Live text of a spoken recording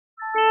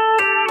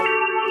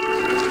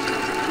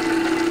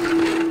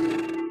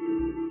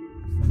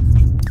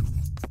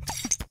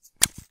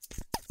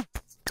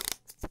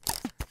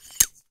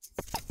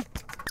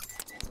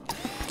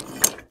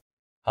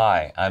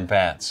Hi, I'm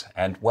Vance,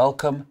 and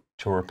welcome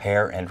to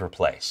Repair and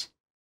Replace.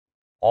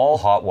 All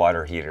hot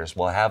water heaters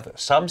will have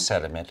some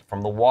sediment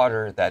from the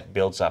water that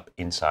builds up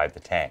inside the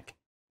tank.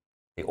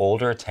 The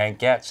older a tank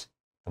gets,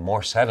 the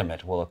more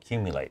sediment will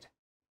accumulate.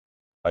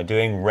 By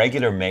doing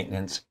regular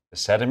maintenance, the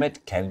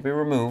sediment can be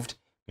removed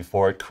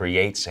before it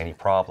creates any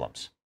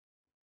problems.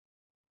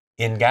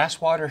 In gas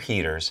water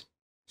heaters,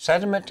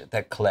 sediment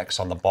that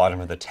collects on the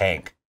bottom of the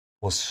tank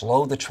will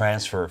slow the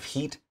transfer of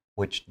heat,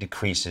 which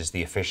decreases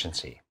the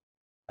efficiency.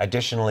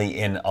 Additionally,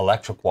 in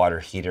electric water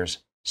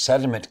heaters,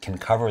 sediment can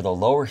cover the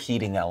lower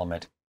heating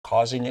element,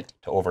 causing it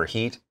to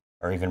overheat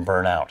or even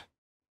burn out.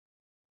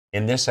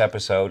 In this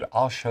episode,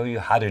 I'll show you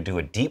how to do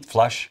a deep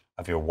flush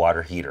of your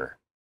water heater.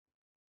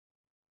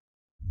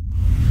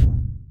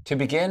 To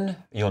begin,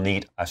 you'll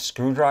need a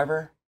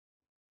screwdriver,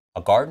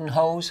 a garden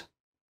hose,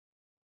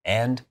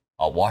 and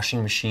a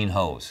washing machine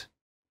hose.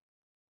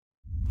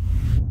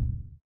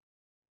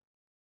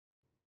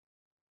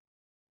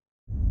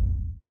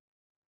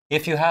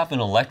 If you have an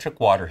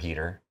electric water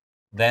heater,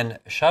 then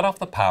shut off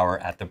the power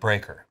at the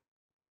breaker.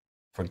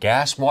 For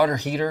gas water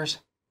heaters,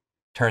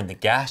 turn the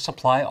gas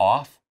supply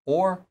off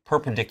or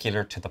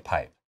perpendicular to the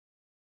pipe.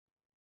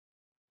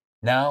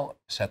 Now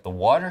set the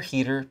water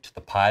heater to the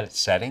pilot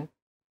setting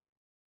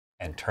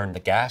and turn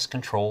the gas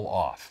control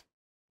off.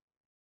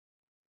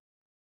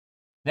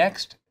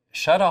 Next,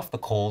 shut off the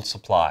cold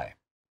supply.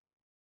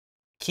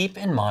 Keep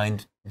in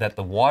mind that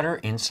the water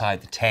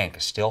inside the tank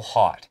is still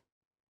hot,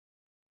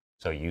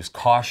 so use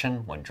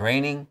caution when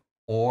draining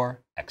or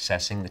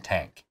accessing the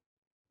tank.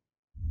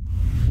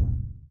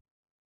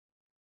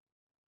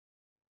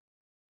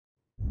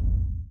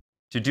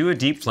 To do a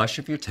deep flush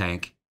of your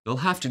tank, you'll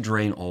have to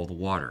drain all the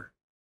water.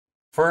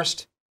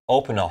 First,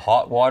 open a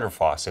hot water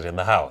faucet in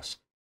the house.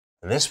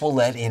 This will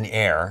let in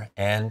air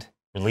and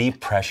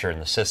relieve pressure in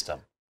the system.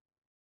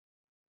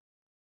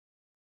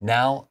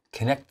 Now,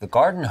 connect the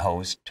garden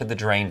hose to the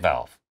drain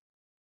valve.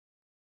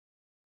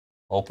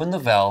 Open the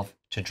valve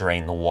to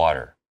drain the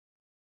water.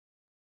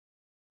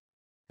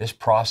 This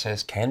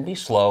process can be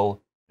slow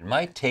and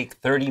might take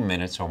 30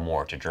 minutes or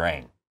more to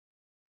drain.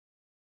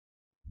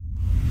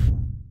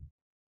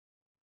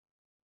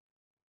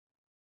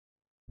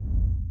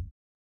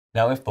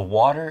 Now, if the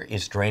water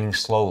is draining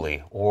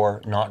slowly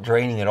or not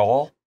draining at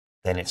all,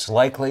 then it's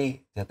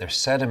likely that there's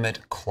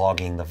sediment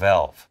clogging the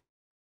valve.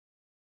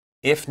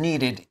 If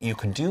needed, you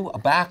can do a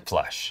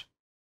backflush.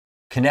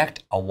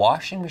 Connect a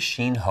washing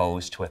machine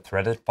hose to a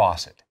threaded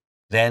faucet,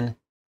 then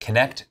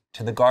connect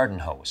to the garden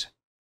hose.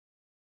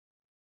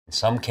 In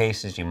some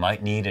cases, you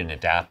might need an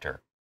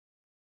adapter.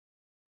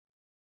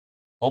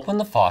 Open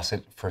the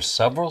faucet for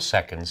several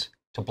seconds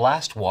to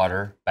blast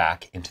water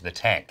back into the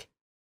tank.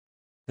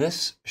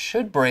 This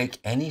should break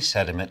any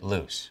sediment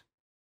loose.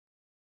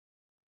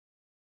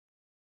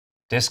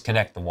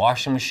 Disconnect the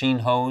washing machine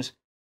hose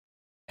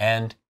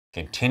and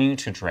continue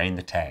to drain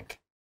the tank.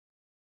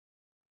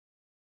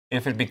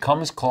 If it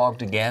becomes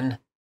clogged again,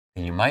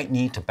 then you might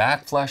need to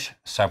backflush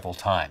several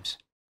times.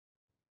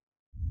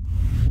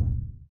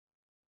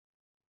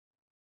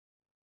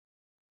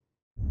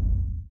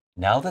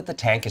 Now that the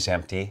tank is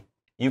empty,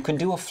 you can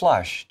do a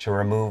flush to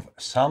remove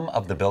some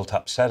of the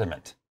built-up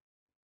sediment.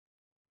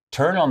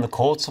 Turn on the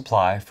cold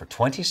supply for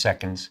 20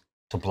 seconds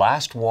to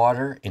blast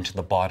water into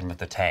the bottom of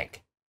the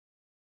tank.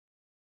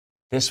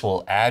 This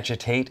will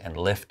agitate and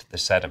lift the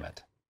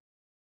sediment.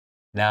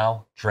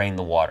 Now drain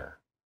the water.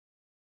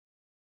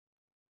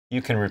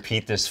 You can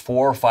repeat this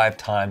 4 or 5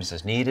 times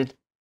as needed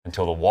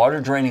until the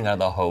water draining out of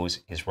the hose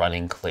is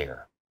running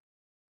clear.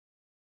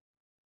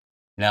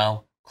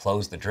 Now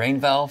close the drain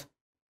valve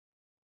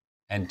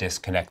and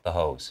disconnect the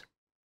hose.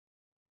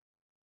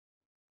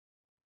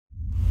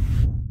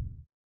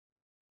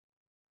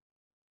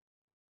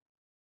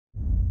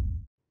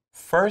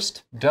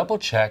 First, double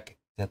check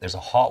that there's a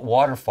hot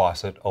water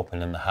faucet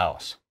open in the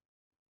house.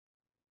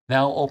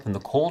 Now open the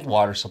cold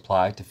water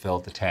supply to fill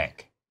the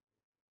tank.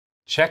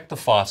 Check the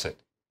faucet.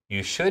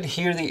 You should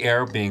hear the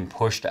air being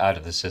pushed out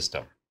of the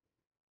system.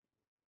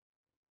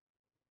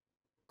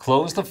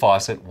 Close the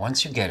faucet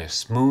once you get a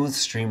smooth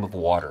stream of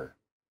water.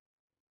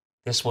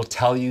 This will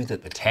tell you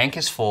that the tank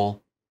is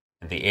full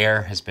and the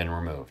air has been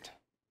removed.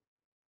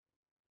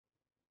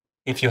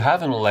 If you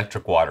have an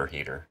electric water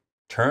heater,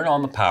 turn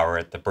on the power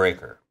at the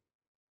breaker.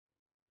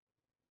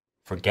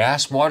 For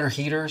gas water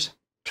heaters,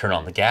 turn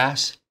on the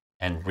gas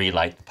and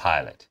relight the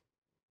pilot.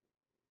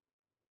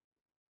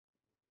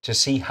 To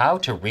see how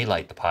to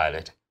relight the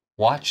pilot,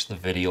 watch the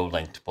video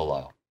linked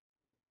below.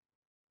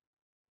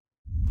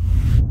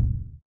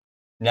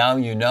 Now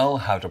you know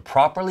how to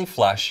properly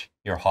flush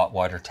your hot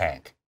water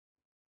tank.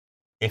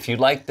 If you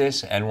like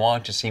this and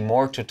want to see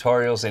more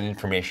tutorials and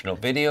informational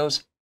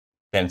videos,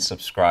 then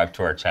subscribe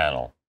to our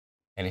channel.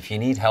 And if you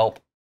need help,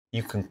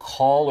 you can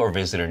call or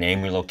visit an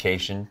AMRE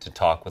location to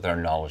talk with our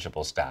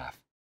knowledgeable staff.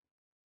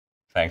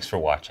 Thanks for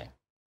watching.